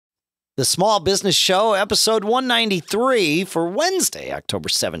The Small Business Show, episode 193 for Wednesday, October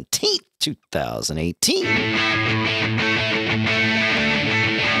 17th, 2018.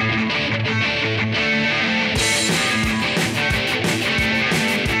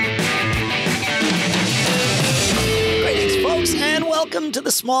 Greetings, folks, and welcome to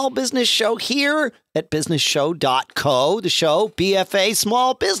the Small Business Show here at businessshow.co, the show BFA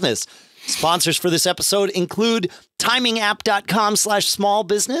Small Business. Sponsors for this episode include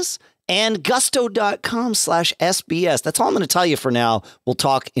timingapp.com/smallbusiness and gusto.com/SBS. That's all I'm going to tell you for now. We'll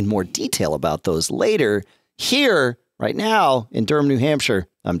talk in more detail about those later. Here, right now, in Durham, New Hampshire,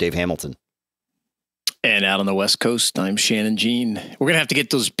 I'm Dave Hamilton. And out on the West Coast, I'm Shannon Jean. We're going to have to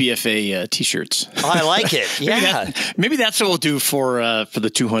get those BFA T-shirts. Oh, I like it. Yeah. maybe that's what we'll do for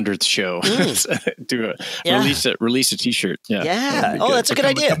the 200th show. Release a T-shirt. Yeah. Yeah. Oh, that's a good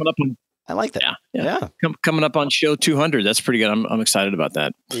idea. Coming up on, I like that. Yeah. Coming up on show 200. That's pretty good. I'm excited about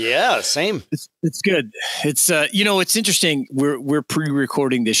that. Yeah, same. It's good. It's it's interesting. We're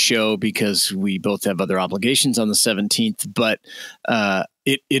pre-recording this show because we both have other obligations on the 17th, but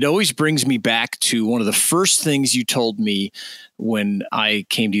it always brings me back to one of the first things you told me when I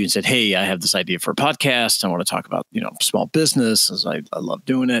came to you and said, "Hey, I have this idea for a podcast. I want to talk about, small business, as I love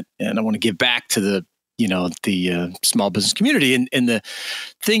doing it, and I want to give back to the small business community." And the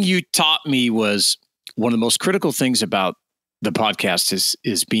thing you taught me was one of the most critical things about the podcast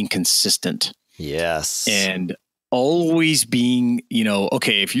is being consistent. Yes. And always being,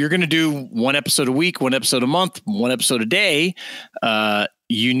 okay, if you're going to do one episode a week, one episode a month, one episode a day,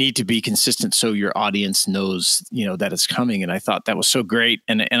 you need to be consistent so your audience knows, that it's coming. And I thought that was so great.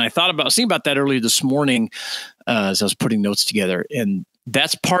 And I thought about thinking about that earlier this morning as I was putting notes together. And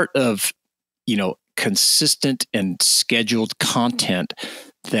that's part of, consistent and scheduled content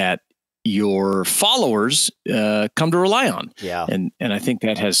that your followers come to rely on. Yeah. And I think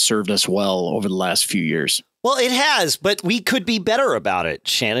that has served us well over the last few years. Well, it has, but we could be better about it,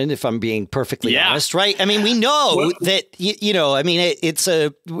 Shannon, if I'm being perfectly honest, right? I mean, we know that, it's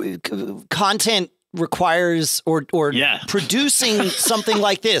a content requires or producing something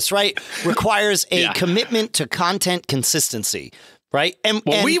like this, right? Requires a commitment to content consistency, right? And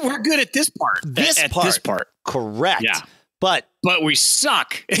we're good at this part. This part. Correct. Yeah. But we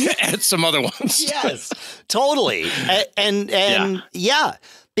suck at some other ones. Yes, totally. And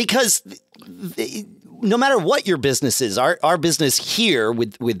because no matter what your business is, our business here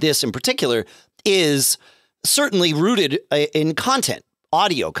with this in particular is certainly rooted in content,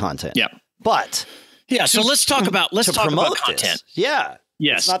 audio content. Yeah. But so let's talk about content. This. Yeah.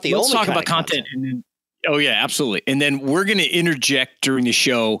 Yes. It's not the let's only talk kind about of content. And then, absolutely. And then we're going to interject during the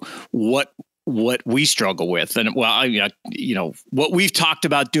show what we struggle with, and what we've talked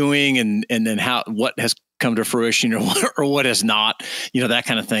about doing, and then what has come to fruition or what has not, that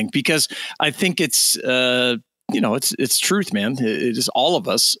kind of thing. Because I think it's it's truth, man. It is all of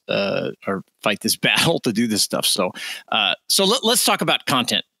us fight this battle to do this stuff. So let's talk about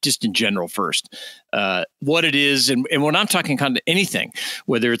content just in general first. What it is, and when I'm talking content, anything,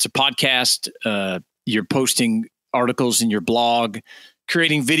 whether it's a podcast, you're posting articles in your blog,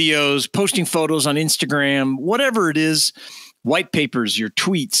 creating videos, posting photos on Instagram, whatever it is, white papers, your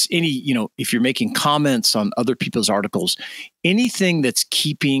tweets, if you're making comments on other people's articles, anything that's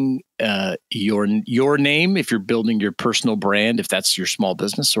keeping your name, if you're building your personal brand, if that's your small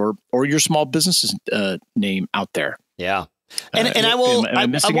business or your small business's name out there. Yeah. And I want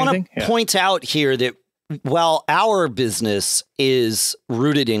to point out here that while our business is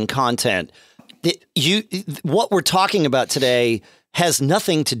rooted in content, what we're talking about today has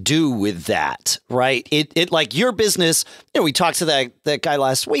nothing to do with that, right? It like your business, we talked to that guy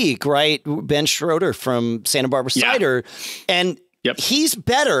last week, right? Ben Schroeder from Santa Barbara Cider, and he's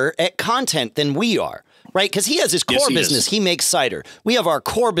better at content than we are, right? Because he has his core business. He makes cider. We have our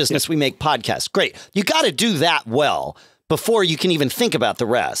core business. We make podcasts. Great. You got to do that well before you can even think about the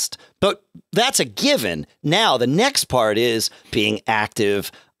rest. But that's a given. Now, the next part is being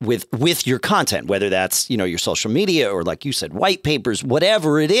active with your content, whether that's, your social media or, like you said, white papers,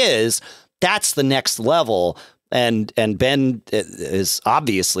 whatever it is, that's the next level. And Ben is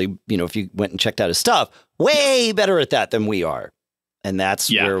obviously, if you went and checked out his stuff, way better at that than we are. And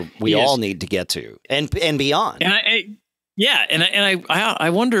that's where we all need to get to and beyond. And I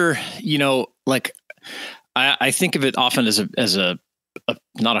wonder, I think of it often as a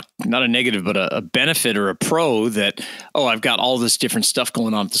not a negative, but a benefit or a pro that, I've got all this different stuff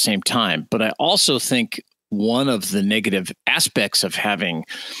going on at the same time. But I also think one of the negative aspects of having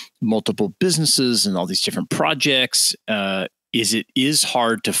multiple businesses and all these different projects is it is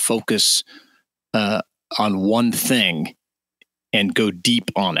hard to focus on one thing and go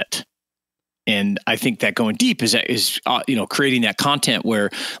deep on it. And I think that going deep is creating that content where,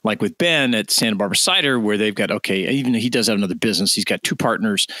 like with Ben at Santa Barbara Cider, where they've got, even though he does have another business, he's got 2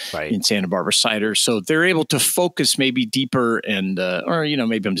 partners in Santa Barbara Cider. So they're able to focus maybe deeper and,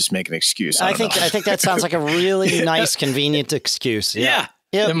 maybe I'm just making an excuse. I think that sounds like a really nice, convenient excuse. Yeah.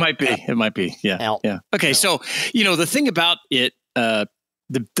 Yep. It might be. Yeah. Yeah. Okay. So, the thing about it,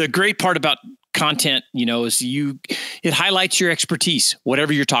 the great part about content, is it highlights your expertise,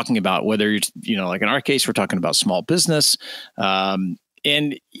 whatever you're talking about, whether you're, like in our case, we're talking about small business, and,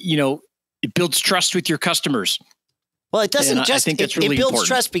 it builds trust with your customers. Well, it doesn't just, it builds important.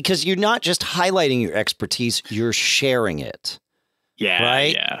 Trust because you're not just highlighting your expertise, you're sharing it. Yeah.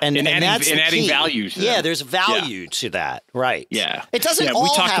 Right. Yeah. And adding value. Yeah. There's value to that. Right. Yeah. It doesn't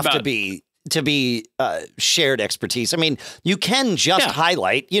all have to be shared expertise. I mean, you can just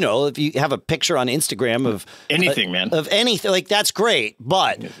highlight, if you have a picture on Instagram of anything, man, of anything, like that's great,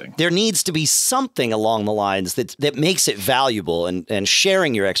 but there needs to be something along the lines that makes it valuable, and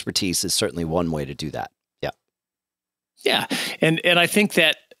sharing your expertise is certainly one way to do that. Yeah. Yeah. And I think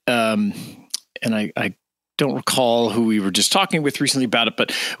that, and I don't recall who we were just talking with recently about it,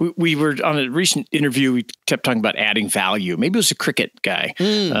 but we were on a recent interview. We kept talking about adding value. Maybe it was a cricket guy,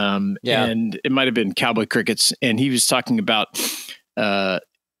 and it might have been Cowboy Crickets. And he was talking about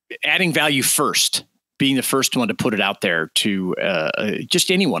adding value first, being the first one to put it out there to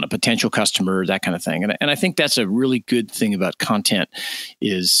just anyone, a potential customer, that kind of thing. And I think that's a really good thing about content,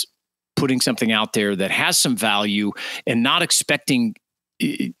 is putting something out there that has some value and not expecting,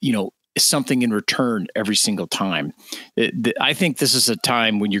 something in return every single time. I think this is a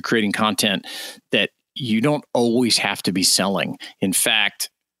time when you're creating content that you don't always have to be selling. In fact,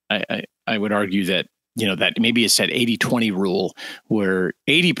 I would argue that, that maybe it's that 80-20 rule, where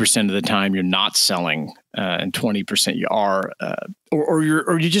 80% of the time you're not selling, and 20% you are, or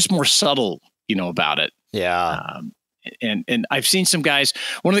you're just more subtle, about it. Yeah. And I've seen some guys.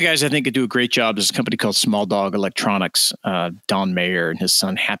 One of the guys I think could do a great job is a company called Small Dog Electronics. Don Mayer and his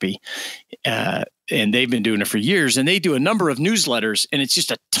son Happy, and they've been doing it for years. And they do a number of newsletters, and it's just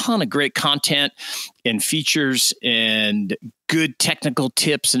a ton of great content and features and good technical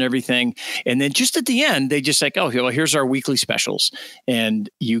tips and everything. And then just at the end, they just like, here's our weekly specials, and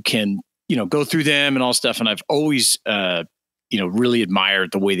you can go through them and all stuff. And I've always really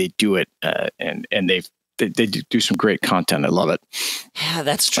admired the way they do it, and they do some great content. I love it. Yeah,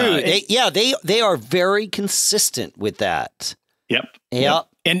 that's true. They are very consistent with that. Yep. Yep.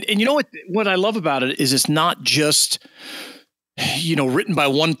 And you know what I love about it is it's not just, written by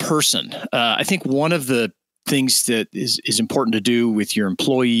one person. I think one of the things that is important to do with your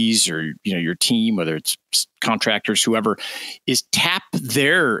employees or, your team, whether it's contractors, whoever, is tap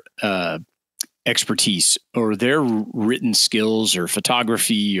their, expertise or their written skills or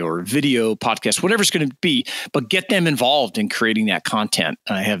photography or video podcast, whatever it's going to be, but get them involved in creating that content.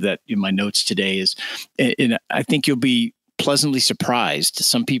 I have that in my notes today, and I think you'll be pleasantly surprised.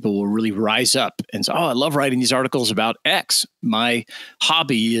 Some people will really rise up and say, I love writing these articles about X. My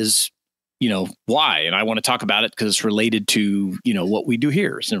hobby is, Y, and I want to talk about it because it's related to, what we do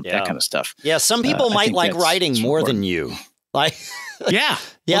here, so that kind of stuff. Yeah. Some people might like writing more than you. Like, yeah.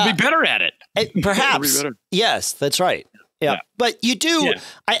 We'll be better at it. Perhaps. Yes, that's right. Yeah. But you do. Yeah.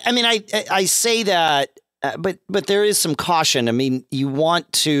 I say that, but there is some caution. I mean, you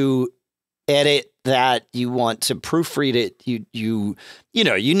want to edit that. You want to proofread it. You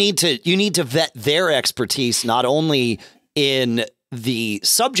need to vet their expertise, not only in the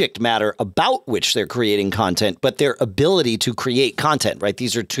subject matter about which they're creating content, but their ability to create content, right?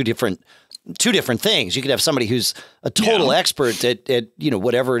 These are two different things. You could have somebody who's a total expert at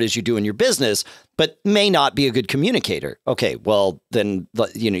whatever it is you do in your business, but may not be a good communicator. Okay, well then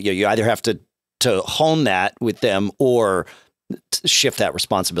you either have to hone that with them or shift that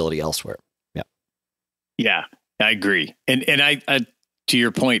responsibility elsewhere. Yeah. Yeah, I agree. And I to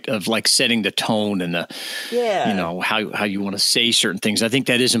your point of like setting the tone and how you want to say certain things. I think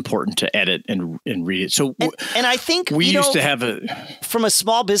that is important to edit and read it. So and I think we used to have from a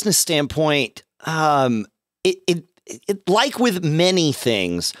small business standpoint, it like with many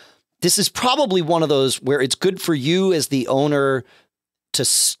things, this is probably one of those where it's good for you as the owner to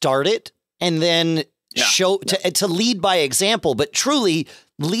start it and then to lead by example, but truly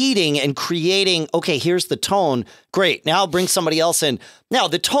leading and creating, okay, here's the tone. Great. Now bring somebody else in. Now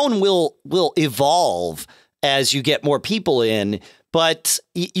the tone will evolve as you get more people in, but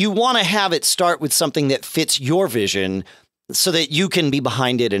you want to have it start with something that fits your vision so that you can be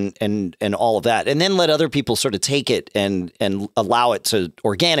behind it and all of that. And then let other people sort of take it and allow it to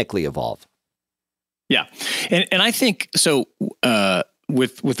organically evolve. Yeah. And I think so,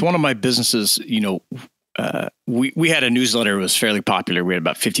 with one of my businesses, we had a newsletter that was fairly popular. We had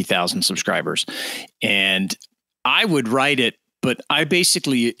about 50,000 subscribers, and I would write it, but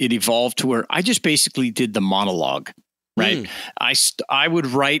it evolved to where I just basically did the monologue, right? I would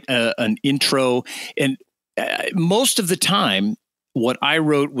write an intro, and most of the time what I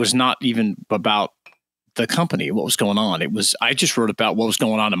wrote was not even about the company, what was going on. I just wrote about what was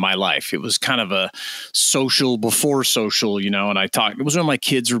going on in my life. It was kind of a social before social, and it was when my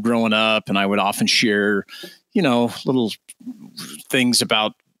kids were growing up, and I would often share, little things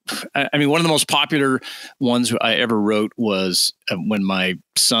about, one of the most popular ones I ever wrote was when my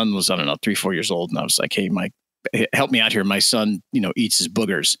son was, 3-4 years old. And I was like, hey, help me out here. My son, eats his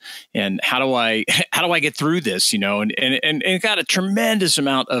boogers, and how do I get through this? And it got a tremendous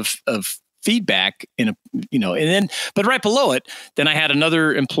amount of feedback but right below it, then I had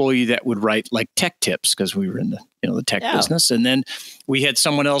another employee that would write like tech tips, because we were in the tech business. And then we had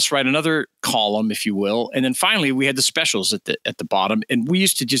someone else write another column, if you will. And then finally we had the specials at the bottom, and we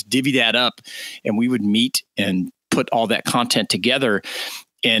used to just divvy that up, and we would meet and put all that content together.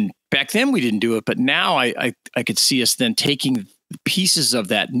 And back then we didn't do it, but now I could see us then taking pieces of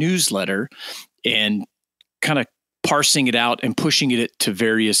that newsletter and kind of parsing it out and pushing it to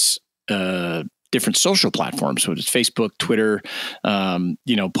various different social platforms, so it's Facebook, Twitter,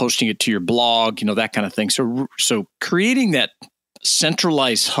 posting it to your blog, that kind of thing. So creating that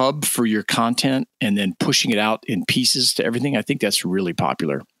centralized hub for your content and then pushing it out in pieces to everything, I think that's really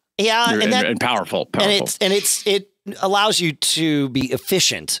popular. Yeah, and powerful. And it allows you to be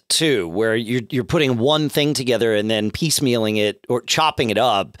efficient too, where you're putting one thing together and then piecemealing it or chopping it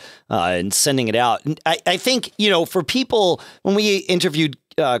up and sending it out. And I think, for people, when we interviewed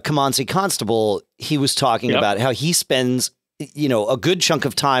Kamanzi Constable, he was talking about how he spends, a good chunk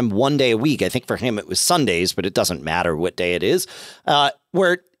of time one day a week. I think for him it was Sundays, but it doesn't matter what day it is,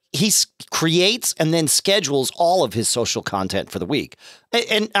 where he creates and then schedules all of his social content for the week.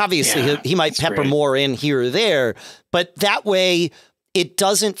 And obviously he might pepper more in here or there, but that way it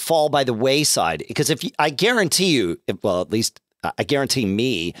doesn't fall by the wayside. Because I guarantee you, at least I guarantee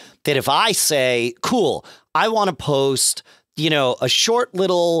me, that if I say, cool, I want to post, a short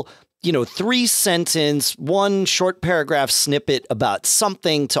little, 3-sentence, one short paragraph snippet about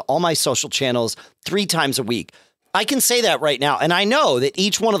something to all my social channels 3 times a week, I can say that right now. And I know that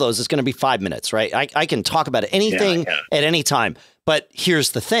each one of those is going to be 5 minutes, right? I can talk about anything at any time. But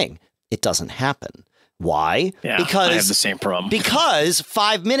here's the thing. It doesn't happen. Why? Yeah, because I have the same problem. Because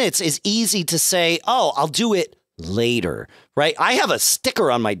 5 minutes is easy to say, oh, I'll do it later, right? I have a sticker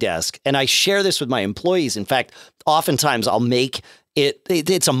on my desk, and I share this with my employees. In fact, oftentimes I'll make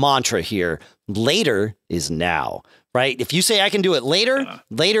it's a mantra here. Later is now. Right? If you say I can do it later,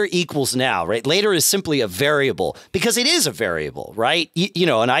 later equals now, right? Later is simply a variable, because it is a variable, right?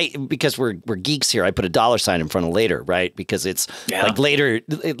 And because we're geeks here, I put a $sign in front of later, right? Because it's like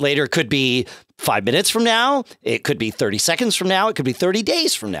later could be 5 minutes from now. It could be 30 seconds from now. It could be 30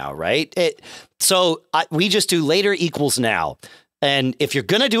 days from now, right? So we just do later equals now. And if you're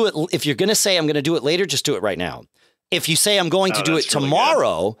going to say I'm going to do it later, just do it right now. If you say I'm going to do it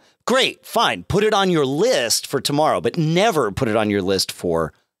tomorrow, really great, fine. Put it on your list for tomorrow, but never put it on your list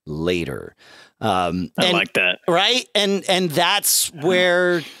for later. I like that. Right. And that's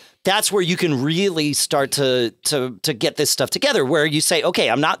where you can really start to get this stuff together, where you say, okay,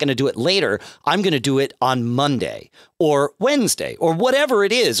 I'm not going to do it later. I'm going to do it on Monday or Wednesday or whatever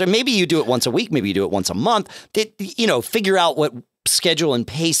it is. Or maybe you do it once a week. Maybe you do it once a month. Figure out what schedule and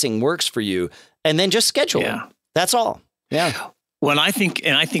pacing works for you, and then just schedule it. That's all. Yeah. Well, I think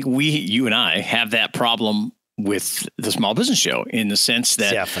you and I have that problem with the Small Business Show, in the sense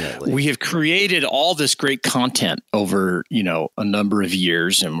that we have created all this great content over, a number of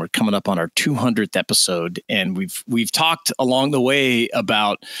years, and we're coming up on our 200th episode. And we've talked along the way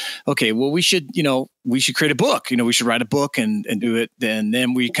about, okay, well, we should create a book, we should write a book and do it. And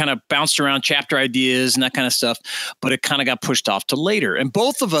then we kind of bounced around chapter ideas and that kind of stuff, but it kind of got pushed off to later. And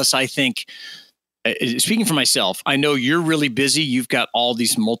both of us, I think, speaking for myself, I know you're really busy. You've got all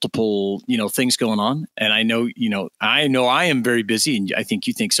these multiple, things going on. And I know I am very busy, and I think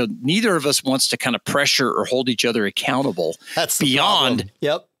you think so. Neither of us wants to kind of pressure or hold each other accountable. That's beyond.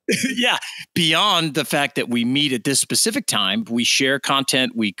 Yep. Yeah. Beyond the fact that we meet at this specific time, we share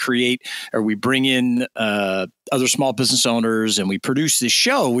content, we create, or we bring in other small business owners, and we produce this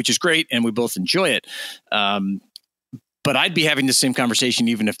show, which is great. And we both enjoy it. But I'd be having the same conversation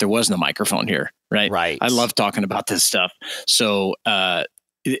even if there wasn't a microphone here, right? Right. I love talking about this stuff. So,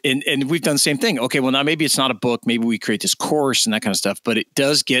 and we've done the same thing. Okay, well, now maybe it's not a book. Maybe we create this course and that kind of stuff, but it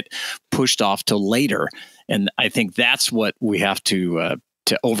does get pushed off till later. And I think that's what we have to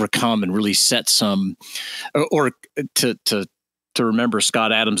overcome and really set some, or to remember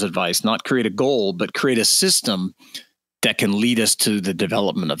Scott Adams' advice, not create a goal, but create a system that can lead us to the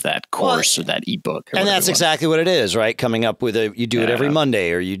development of that course or that ebook. And that's exactly what it is, right? Coming up with you do it every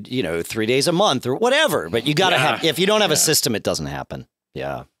Monday, or you know, 3 days a month or whatever, but you got to have, if you don't have a system, it doesn't happen.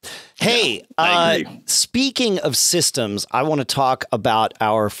 Yeah. Hey, speaking of systems, I want to talk about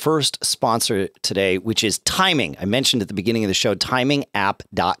our first sponsor today, which is Timing. I mentioned at the beginning of the show,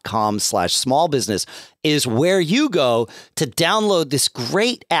 timingapp.com/smallbusiness is where you go to download this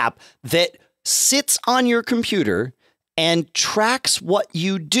great app that sits on your computer and tracks what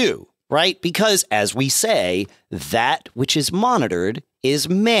you do, right? Because as we say, that which is monitored is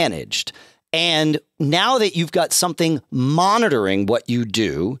managed. And now that you've got something monitoring what you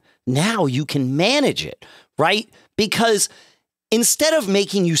do, now you can manage it, right? Because instead of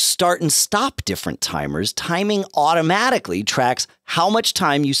making you start and stop different timers, Timing automatically tracks how much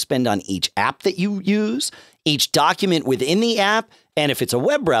time you spend on each app that you use, each document within the app, and if it's a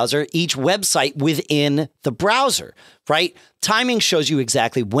web browser, each website within the browser, right? Timing shows you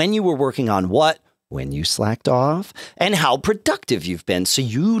exactly when you were working on what, when you slacked off, and how productive you've been, so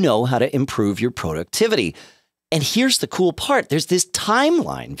you know how to improve your productivity. And here's the cool part. There's this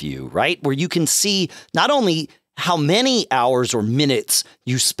timeline view, right? Where you can see not only how many hours or minutes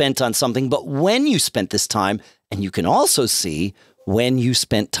you spent on something, but when you spent this time. And you can also see when you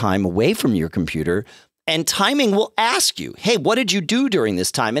spent time away from your computer. And Timing will ask you, hey, what did you do during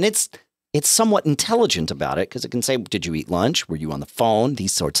this time? And it's somewhat intelligent about it because it can say, did you eat lunch? Were you on the phone?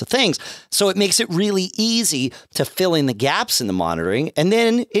 These sorts of things. So it makes it really easy to fill in the gaps in the monitoring. And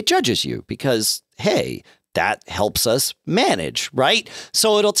then it judges you because, hey, that helps us manage, right?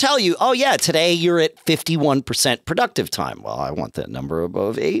 So it'll tell you, oh, yeah, today you're at 51% productive time. Well, I want that number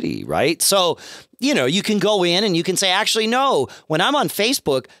above 80, right? So, you know, you can go in and you can say, actually, no, when I'm on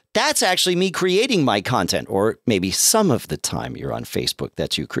Facebook, that's actually me creating my content. Or maybe some of the time you're on Facebook,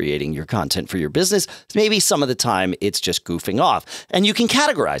 that's you creating your content for your business. Maybe some of the time it's just goofing off. And you can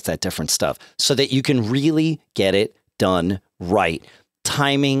categorize that different stuff so that you can really get it done right.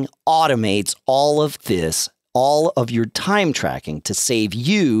 Timing automates all of this, all of your time tracking to save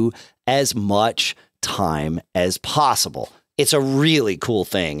you as much time as possible. It's a really cool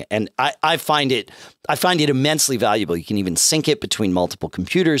thing. And I find it immensely valuable. You can even sync it between multiple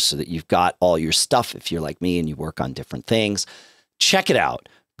computers so that you've got all your stuff if you're like me and you work on different things. Check it out.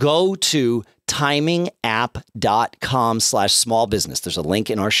 Go to timingapp.com/smallbusiness. There's a link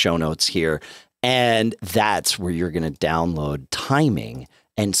in our show notes here. And that's where you're going to download Timing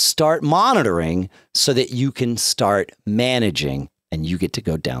and start monitoring so that you can start managing, and you get to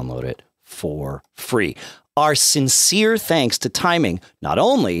go download it for free. Our sincere thanks to Timing, not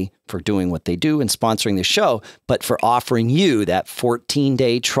only for doing what they do and sponsoring the show, but for offering you that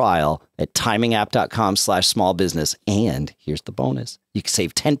 14-day trial at timingapp.com/smallbusiness. And here's the bonus. You can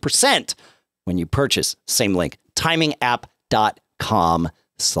save 10% when you purchase. Same link,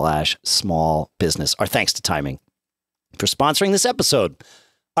 timingapp.com/smallbusiness. Our thanks to Timing for sponsoring this episode.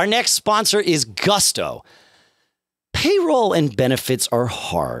 Our next sponsor is Gusto. Payroll and benefits are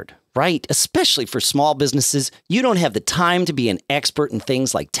hard, right? Especially for small businesses. You don't have the time to be an expert in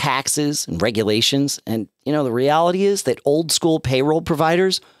things like taxes and regulations. And, you know, the reality is that old school payroll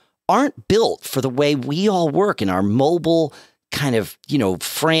providers aren't built for the way we all work in our mobile kind of, you know,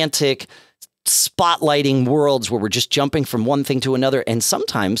 frantic spotlighting worlds where we're just jumping from one thing to another and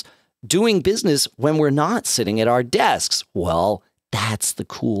sometimes doing business when we're not sitting at our desks. Well, that's the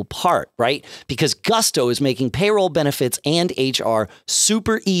cool part, right? Because Gusto is making payroll, benefits, and HR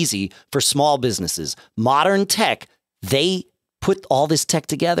super easy for small businesses. Modern tech, they put all this tech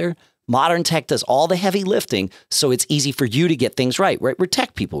together. Modern tech does all the heavy lifting, so it's easy for you to get things right? We're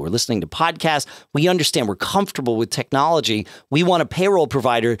tech people. We're listening to podcasts. We understand we're comfortable with technology. We want a payroll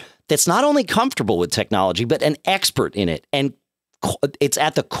provider that's not only comfortable with technology, but an expert in it. And it's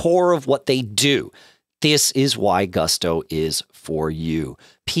at the core of what they do. This is why Gusto is for you.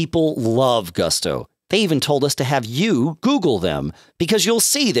 People love Gusto. They even told us to have you Google them because you'll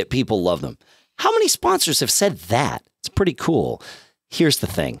see that people love them. How many sponsors have said that? It's pretty cool. Here's the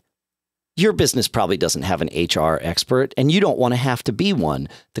thing. Your business probably doesn't have an HR expert, and you don't want to have to be one.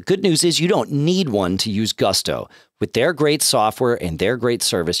 The good news is you don't need one to use Gusto. With their great software and their great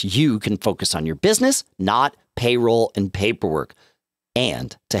service, you can focus on your business, not payroll and paperwork.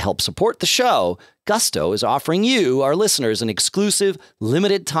 And to help support the show, Gusto is offering you, our listeners, an exclusive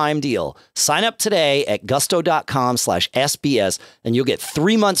limited time deal. Sign up today at gusto.com/SBS and you'll get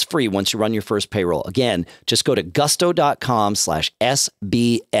 3 months free once you run your first payroll. Again, just go to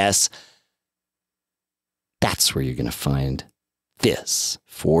gusto.com/SBS. That's where you're going to find this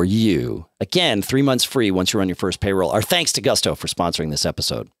for you. Again, 3 months free once you're on your first payroll. Our thanks to Gusto for sponsoring this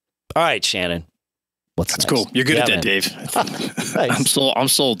episode. All right, Shannon. That's next? Cool. You're good at that, Dave. Nice. I'm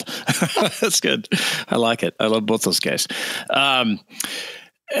sold. That's good. I like it. I love both those guys.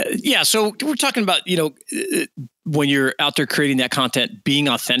 So we're talking about, when you're out there creating that content, being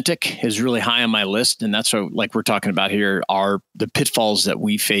authentic is really high on my list. And that's what, like we're talking about here, are the pitfalls that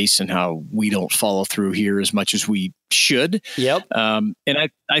we face and how we don't follow through here as much as we should. Yep. And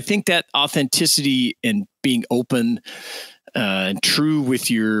I think that authenticity and being open and true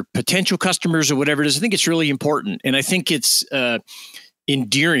with your potential customers or whatever it is, I think it's really important. And I think it's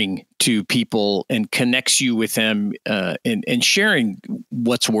endearing to people and connects you with them, and sharing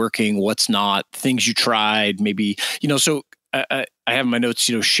what's working, what's not, things you tried, maybe, so I have in my notes,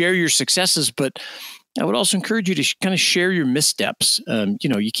 share your successes, but I would also encourage you to kind of share your missteps.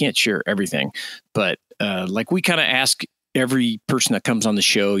 You can't share everything, but like we kind of ask every person that comes on the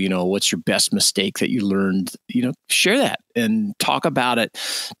show, what's your best mistake that you learned, share that and talk about it,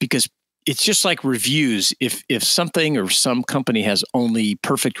 because it's just like reviews. If something or some company has only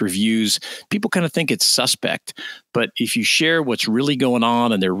perfect reviews, people kind of think it's suspect. But if you share what's really going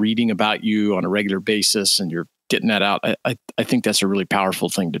on and they're reading about you on a regular basis and you're getting that out, I think that's a really powerful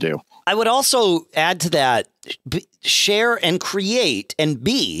thing to do. I would also add to that, share and create and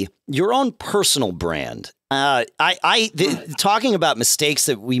be your own personal brand. Talking about mistakes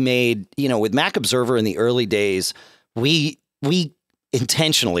that we made, with Mac Observer in the early days, we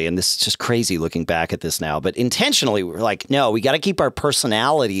intentionally, and this is just crazy looking back at this now, but intentionally we're like, no, we got to keep our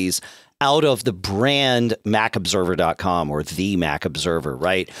personalities out of the brand macobserver.com or the Mac Observer,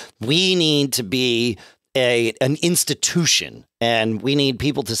 right? We need to be an institution, and we need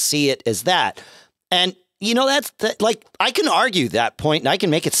people to see it as that. And that's like, I can argue that point and I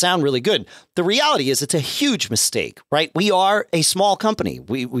can make it sound really good. The reality is it's a huge mistake, right? We are a small company.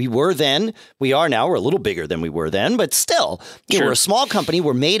 We were then, we are now, we're a little bigger than we were then, but still, sure. We're a small company.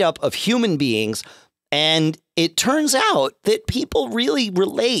 We're made up of human beings. And it turns out that people really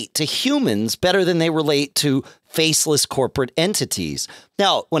relate to humans better than they relate to faceless corporate entities.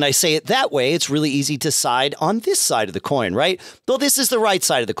 Now, when I say it that way, it's really easy to side on this side of the coin, right? Well, this is the right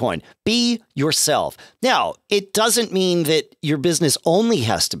side of the coin. Be yourself. Now, it doesn't mean that your business only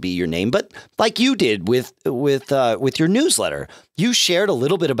has to be your name, but like you did with your newsletter, you shared a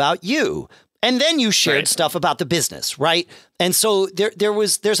little bit about you. And then you shared stuff about the business, right? And so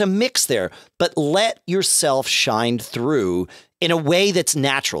there's a mix there, but let yourself shine through in a way that's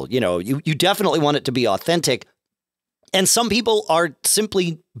natural. You definitely want it to be authentic. And some people are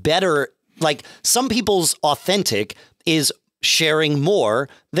simply better. Like, some people's authentic is sharing more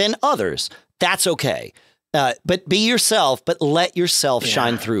than others. That's okay. But be yourself, but let yourself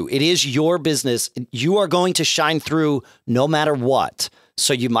shine through. It is your business. You are going to shine through no matter what.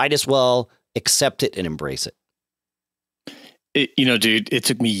 So you might as well accept it and embrace it. Dude, it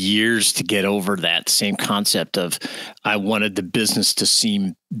took me years to get over that same concept of, I wanted the business to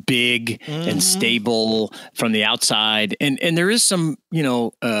seem big and stable from the outside. And there is some,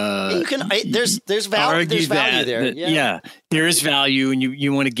 you can, there's value there. Yeah, there is value, and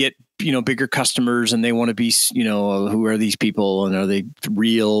you want to get, bigger customers, and they want to be, who are these people and are they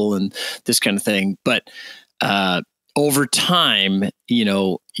real and this kind of thing. But, over time,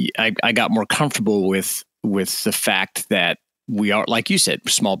 I got more comfortable with the fact that we are, like you said,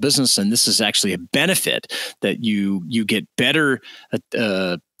 small business, and this is actually a benefit that you get better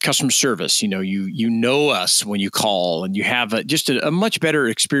customer service. You know us when you call, and you have just a much better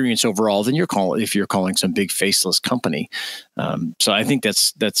experience overall than if you're calling some big faceless company. So I think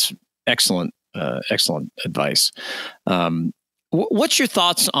that's excellent advice. What's your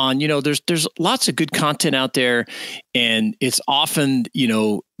thoughts on, there's lots of good content out there, and it's often,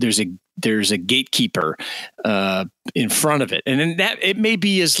 there's a gatekeeper in front of it. And then that it may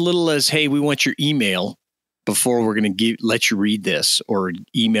be as little as, hey, we want your email before we're going to let you read this or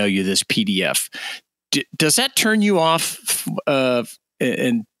email you this PDF. Does that turn you off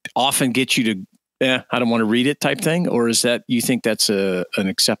and often get you to, I don't want to read it type thing? Or is that, you think that's an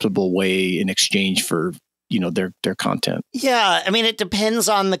acceptable way in exchange for their content? Yeah. I mean, it depends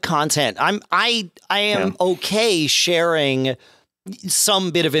on the content. I am okay sharing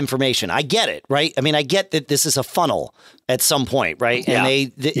some bit of information. I get it, right? I mean, I get that this is a funnel at some point, right? And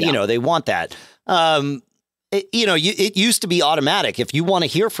they want that. It used to be automatic. If you want to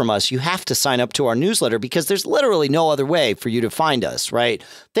hear from us, you have to sign up to our newsletter, because there's literally no other way for you to find us, right?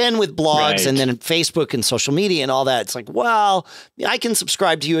 Then with blogs and then Facebook and social media and all that, it's like, well, I can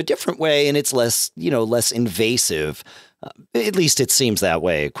subscribe to you a different way, and it's less invasive. At least it seems that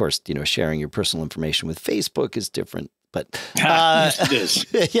way. Of course, sharing your personal information with Facebook is different, but it is.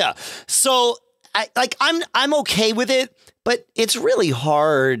 Yeah. So I'm okay with it, but it's really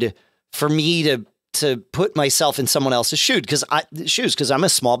hard for me to put myself in someone else's shoes because I'm a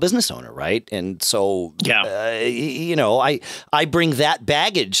small business owner, right? And so, I bring that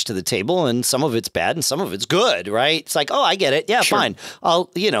baggage to the table, and some of it's bad and some of it's good, right? It's like, oh, I get it. Yeah, sure. Fine.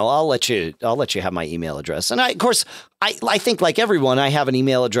 I'll let you have my email address. And of course, I think like everyone, I have an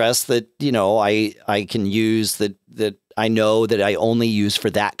email address that, I can use that I know that I only use for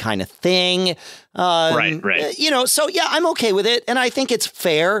that kind of thing. Right. So yeah, I'm okay with it. And I think it's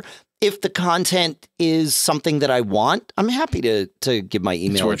fair. If the content is something that I want, I'm happy to give my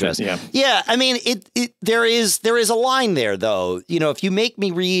email address. Yeah. I mean, there is a line there, though. If you make me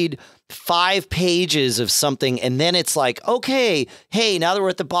read 5 pages of something and then it's like, okay, hey, now that we're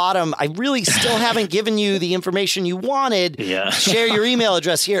at the bottom, I really still haven't given you the information you wanted. Yeah. Share your email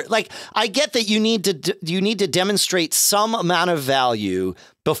address here. Like, I get that you need to demonstrate some amount of value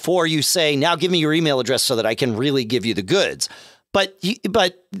before you say, now give me your email address so that I can really give you the goods. But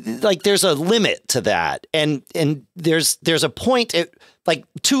like there's a limit to that, and there's a point at like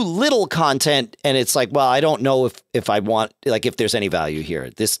too little content, and it's like, well, I don't know if I want, like, if there's any value here.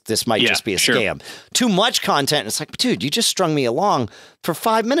 This might just be a scam. Too much content, and it's like, dude, you just strung me along for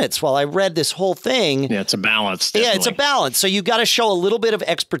 5 minutes while I read this whole thing. Yeah, it's a balance. Definitely. Yeah, it's a balance. So you got to show a little bit of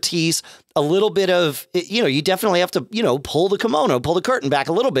expertise, a little bit of, you definitely have to, pull the curtain back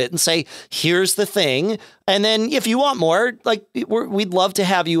a little bit and say, here's the thing. And then if you want more, like, we'd love to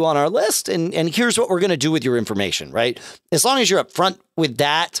have you on our list. And here's what we're going to do with your information, right? As long as you're upfront with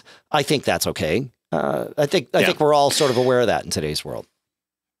that, I think that's okay. I think we're all sort of aware of that in today's world.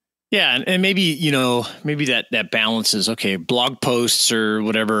 Yeah. And maybe, maybe that balance is okay. Blog posts or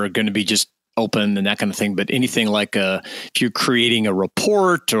whatever are going to be just open and that kind of thing. But anything like if you're creating a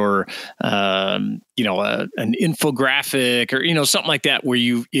report or, an infographic or, something like that, where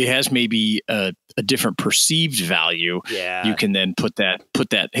it has maybe a different perceived value. Yeah. You can then put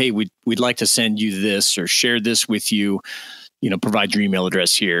that, hey, we'd like to send you this or share this with you, provide your email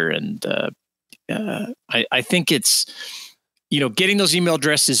address here. And I think it's, getting those email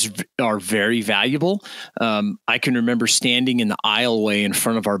addresses are very valuable. I can remember standing in the aisleway in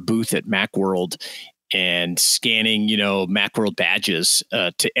front of our booth at Macworld and scanning, Macworld badges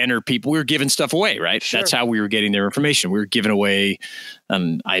to enter people. We were giving stuff away, right? Sure. That's how we were getting their information. We were giving away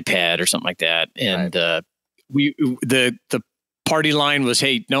an iPad or something like that. And the party line was,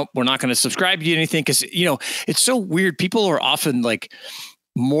 hey, nope, we're not going to subscribe to you anything. Because, it's so weird. People are often like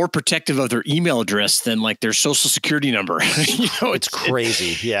more protective of their email address than like their social security number. It's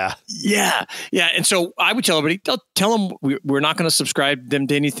crazy. Yeah. And so I would tell everybody, tell them we're not going to subscribe them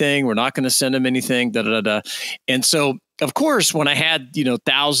to anything. We're not going to send them anything. And so, of course, when I had,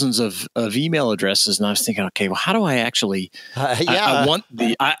 thousands of email addresses, and I was thinking, okay, well, how do I actually, I want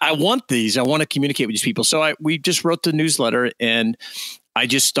these, I want to communicate with these people. So we just wrote the newsletter, and I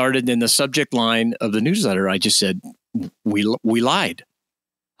just started in the subject line of the newsletter. I just said, we lied.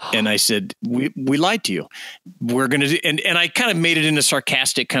 And I said, we lied to you. We're going to do, and I kind of made it in a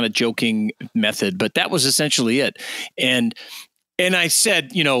sarcastic kind of joking method, but that was essentially it. And I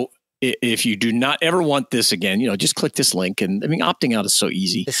said, if you do not ever want this again, just click this link. And I mean, opting out is so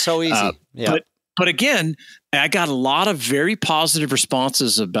easy. It's so easy. Yeah. But again, I got a lot of very positive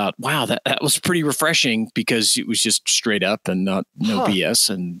responses about, wow, that was pretty refreshing, because it was just straight up and no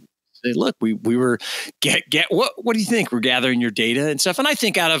BS. And say, look, we were what do you think? We're gathering your data and stuff. And I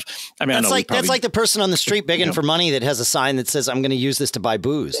think that's like the person on the street begging for money that has a sign that says, I'm going to use this to buy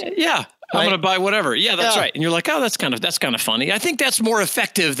booze. Yeah. Right? I'm going to buy whatever. Yeah, that's right. And you're like, oh, that's kind of funny. I think that's more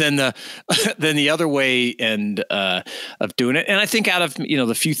effective than the other way of doing it. And I think out of,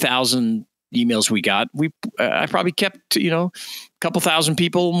 the few thousand emails we got, I probably kept, a couple thousand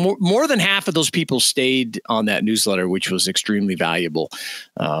people, more than half of those people stayed on that newsletter, which was extremely valuable.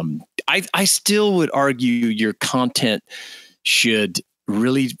 I still would argue your content should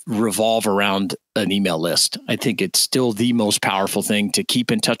really revolve around an email list. I think it's still the most powerful thing to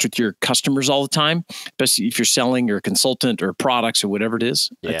keep in touch with your customers all the time, especially if you're selling or a consultant or products or whatever it is.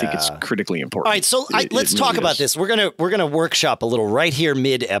 Yeah. I think it's critically important. All right, so let's talk about this. We're gonna workshop a little right here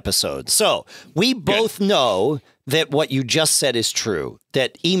mid episode. So we both know that what you just said is true,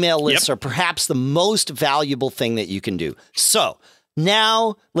 that email lists are perhaps the most valuable thing that you can do. So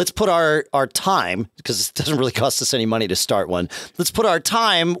now let's put our time, because it doesn't really cost us any money to start one. Let's put our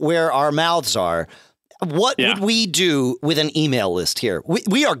time where our mouths are. What would we do with an email list here?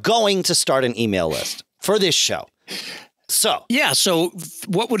 We are going to start an email list for this show. So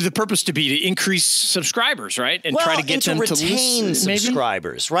what would the purpose to be? To increase subscribers, right? And try to get them to retain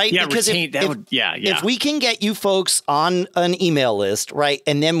subscribers, right? Yeah, because if we can get you folks on an email list, right,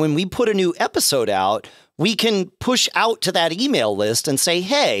 and then when we put a new episode out, we can push out to that email list and say,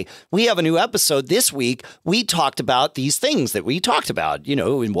 hey, we have a new episode this week. We talked about these things that we talked about,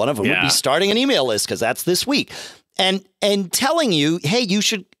 and one of them would be starting an email list because that's this week. And telling you, hey, you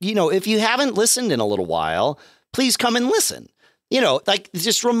should, if you haven't listened in a little while, please come and listen. Like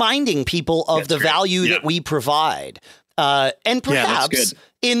just reminding people of the value that we provide. And perhaps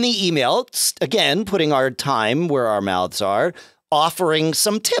in the email, again, putting our time where our mouths are, offering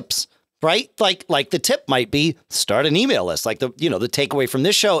some tips, right? Like the tip might be start an email list, like the takeaway from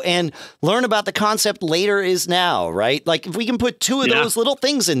this show, and learn about the concept later is now, right? Like if we can put two of those little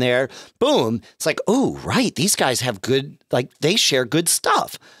things in there, boom, it's like, oh, right. These guys have good, like they share good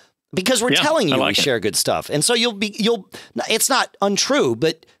stuff. Because we're telling you we share good stuff. And so it's not untrue,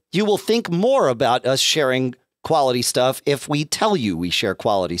 but you will think more about us sharing quality stuff if we tell you we share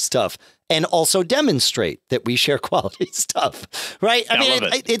quality stuff and also demonstrate that we share quality stuff, right? I mean,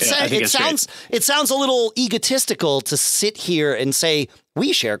 it sounds a little egotistical to sit here and say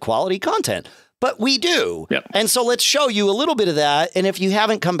we share quality content. But we do. Yep. And so let's show you a little bit of that. And if you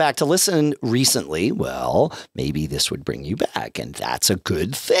haven't come back to listen recently, well, maybe this would bring you back. And that's a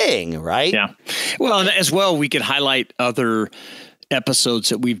good thing, right? Yeah. Well, and as well, we could highlight other episodes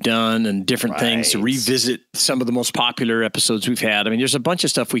that we've done and different things to revisit some of the most popular episodes we've had. I mean, there's a bunch of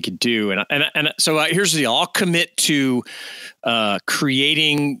stuff we could do. And so here's the deal. I'll commit to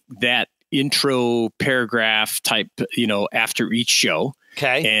creating that intro paragraph type, after each show.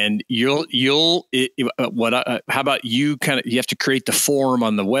 Okay. And how about you you have to create the form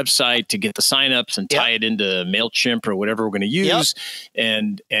on the website to get the signups and tie it into MailChimp or whatever we're going to use.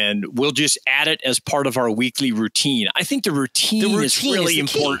 And we'll just add it as part of our weekly routine. I think the routine is really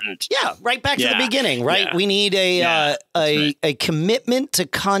important. Yeah. Right back to the beginning, right? Yeah. We need a commitment to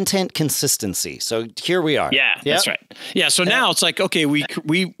content consistency. So here we are. Yeah, that's right. Yeah. So now it's like, okay, we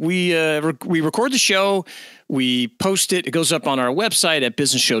record the show. We post it. It goes up on our website at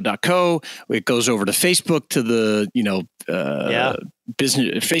businessshow.co. It goes over to Facebook to the,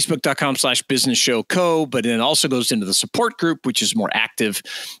 facebook.com/businessshow.co, but then also goes into the support group, which is more active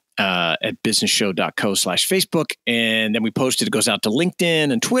at businessshow.co/Facebook. And then we post it. It goes out to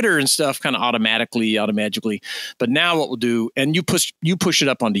LinkedIn and Twitter and stuff kind of automatically. But now what we'll do, and you push it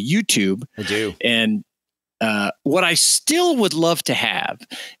up onto YouTube. I do. And what I still would love to have,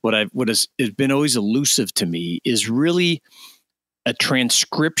 what has been always elusive to me, is really a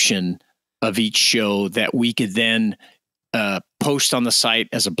transcription of each show that we could then post on the site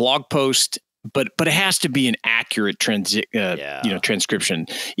as a blog post. But it has to be an accurate transcription.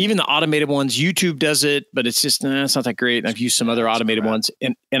 Even the automated ones, YouTube does it, but it's just it's not that great. I've used some other automated ones,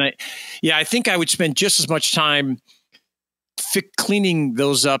 and I think I would spend just as much time cleaning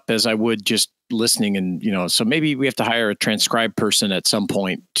those up as I would just listening. And so maybe we have to hire a transcribe person at some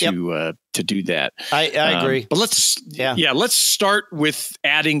point to do that. I agree. But let's start with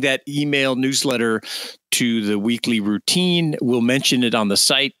adding that email newsletter to the weekly routine. We'll mention it on the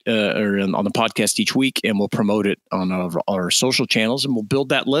site or on the podcast each week, and we'll promote it on our social channels, and we'll build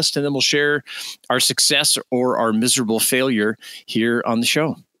that list, and then we'll share our success or our miserable failure here on the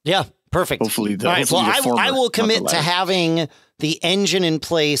show. Yeah. Perfect. Hopefully, I will commit to having the engine in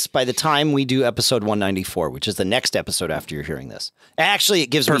place by the time we do episode 194, which is the next episode after you're hearing this. Actually, it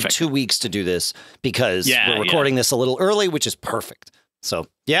gives me 2 weeks to do this because we're recording this a little early, which is perfect. So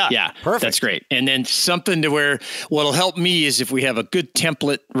perfect. That's great. And then something to where what'll help me is if we have a good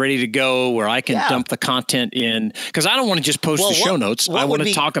template ready to go where I can dump the content in, because I don't want to just post the show notes. I want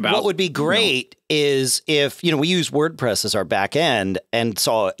to talk about what would be great is if, we use WordPress as our back end. And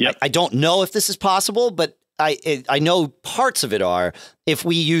so I don't know if this is possible, but I know parts of it are. If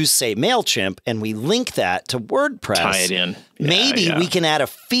we use, say, MailChimp and we link that to WordPress, tie it in. Maybe we can add a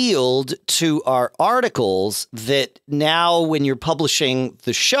field to our articles that now when you're publishing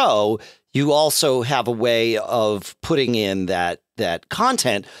the show, you also have a way of putting in that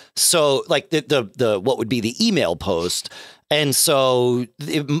content. So like the what would be the email post. And so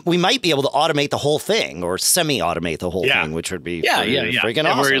we might be able to automate the whole thing or semi-automate the whole thing, which would be freaking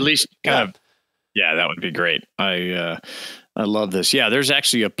awesome. Or at least kind of. Yeah, that would be great. I love this. Yeah, there's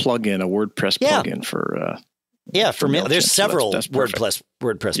actually a WordPress plugin for MailChimp. There's several WordPress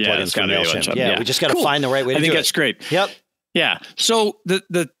plugins for MailChimp. Yeah, we just got to find the right way to do it. I think that's great. Yep. Yeah. So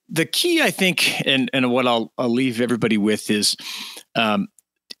the key, I think, and what I'll leave everybody with is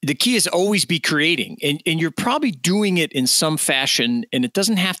the key is always be creating, and you're probably doing it in some fashion, and it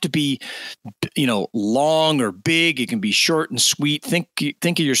doesn't have to be, long or big. It can be short and sweet. Think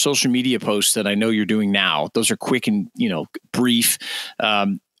of your social media posts that I know you're doing now. Those are quick and, brief.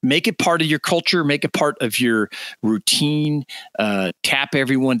 Make it part of your culture, make it part of your routine, tap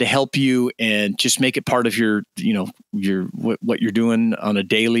everyone to help you, and just make it part of your what you're doing on a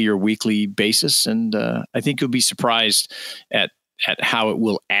daily or weekly basis. And I think you'll be surprised at how it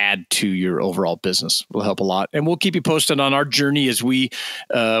will add to your overall business. It will help a lot. And we'll keep you posted on our journey as we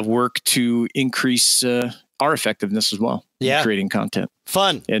work to increase our effectiveness as well. Yeah. Creating content.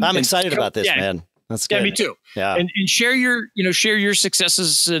 Fun. I'm excited about this, man. That's good. Yeah, me too. Yeah. And share your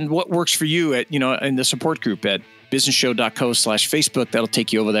successes and what works for you at, in the support group at businessshow.co/Facebook. That'll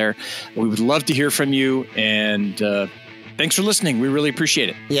take you over there. We would love to hear from you. And thanks for listening. We really appreciate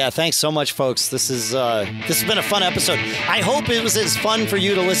it. Yeah. Thanks so much, folks. This has been a fun episode. I hope it was as fun for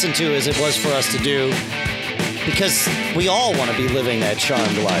you to listen to as it was for us to do, because we all want to be living that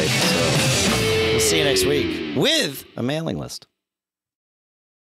charmed life. So we'll see you next week with a mailing list.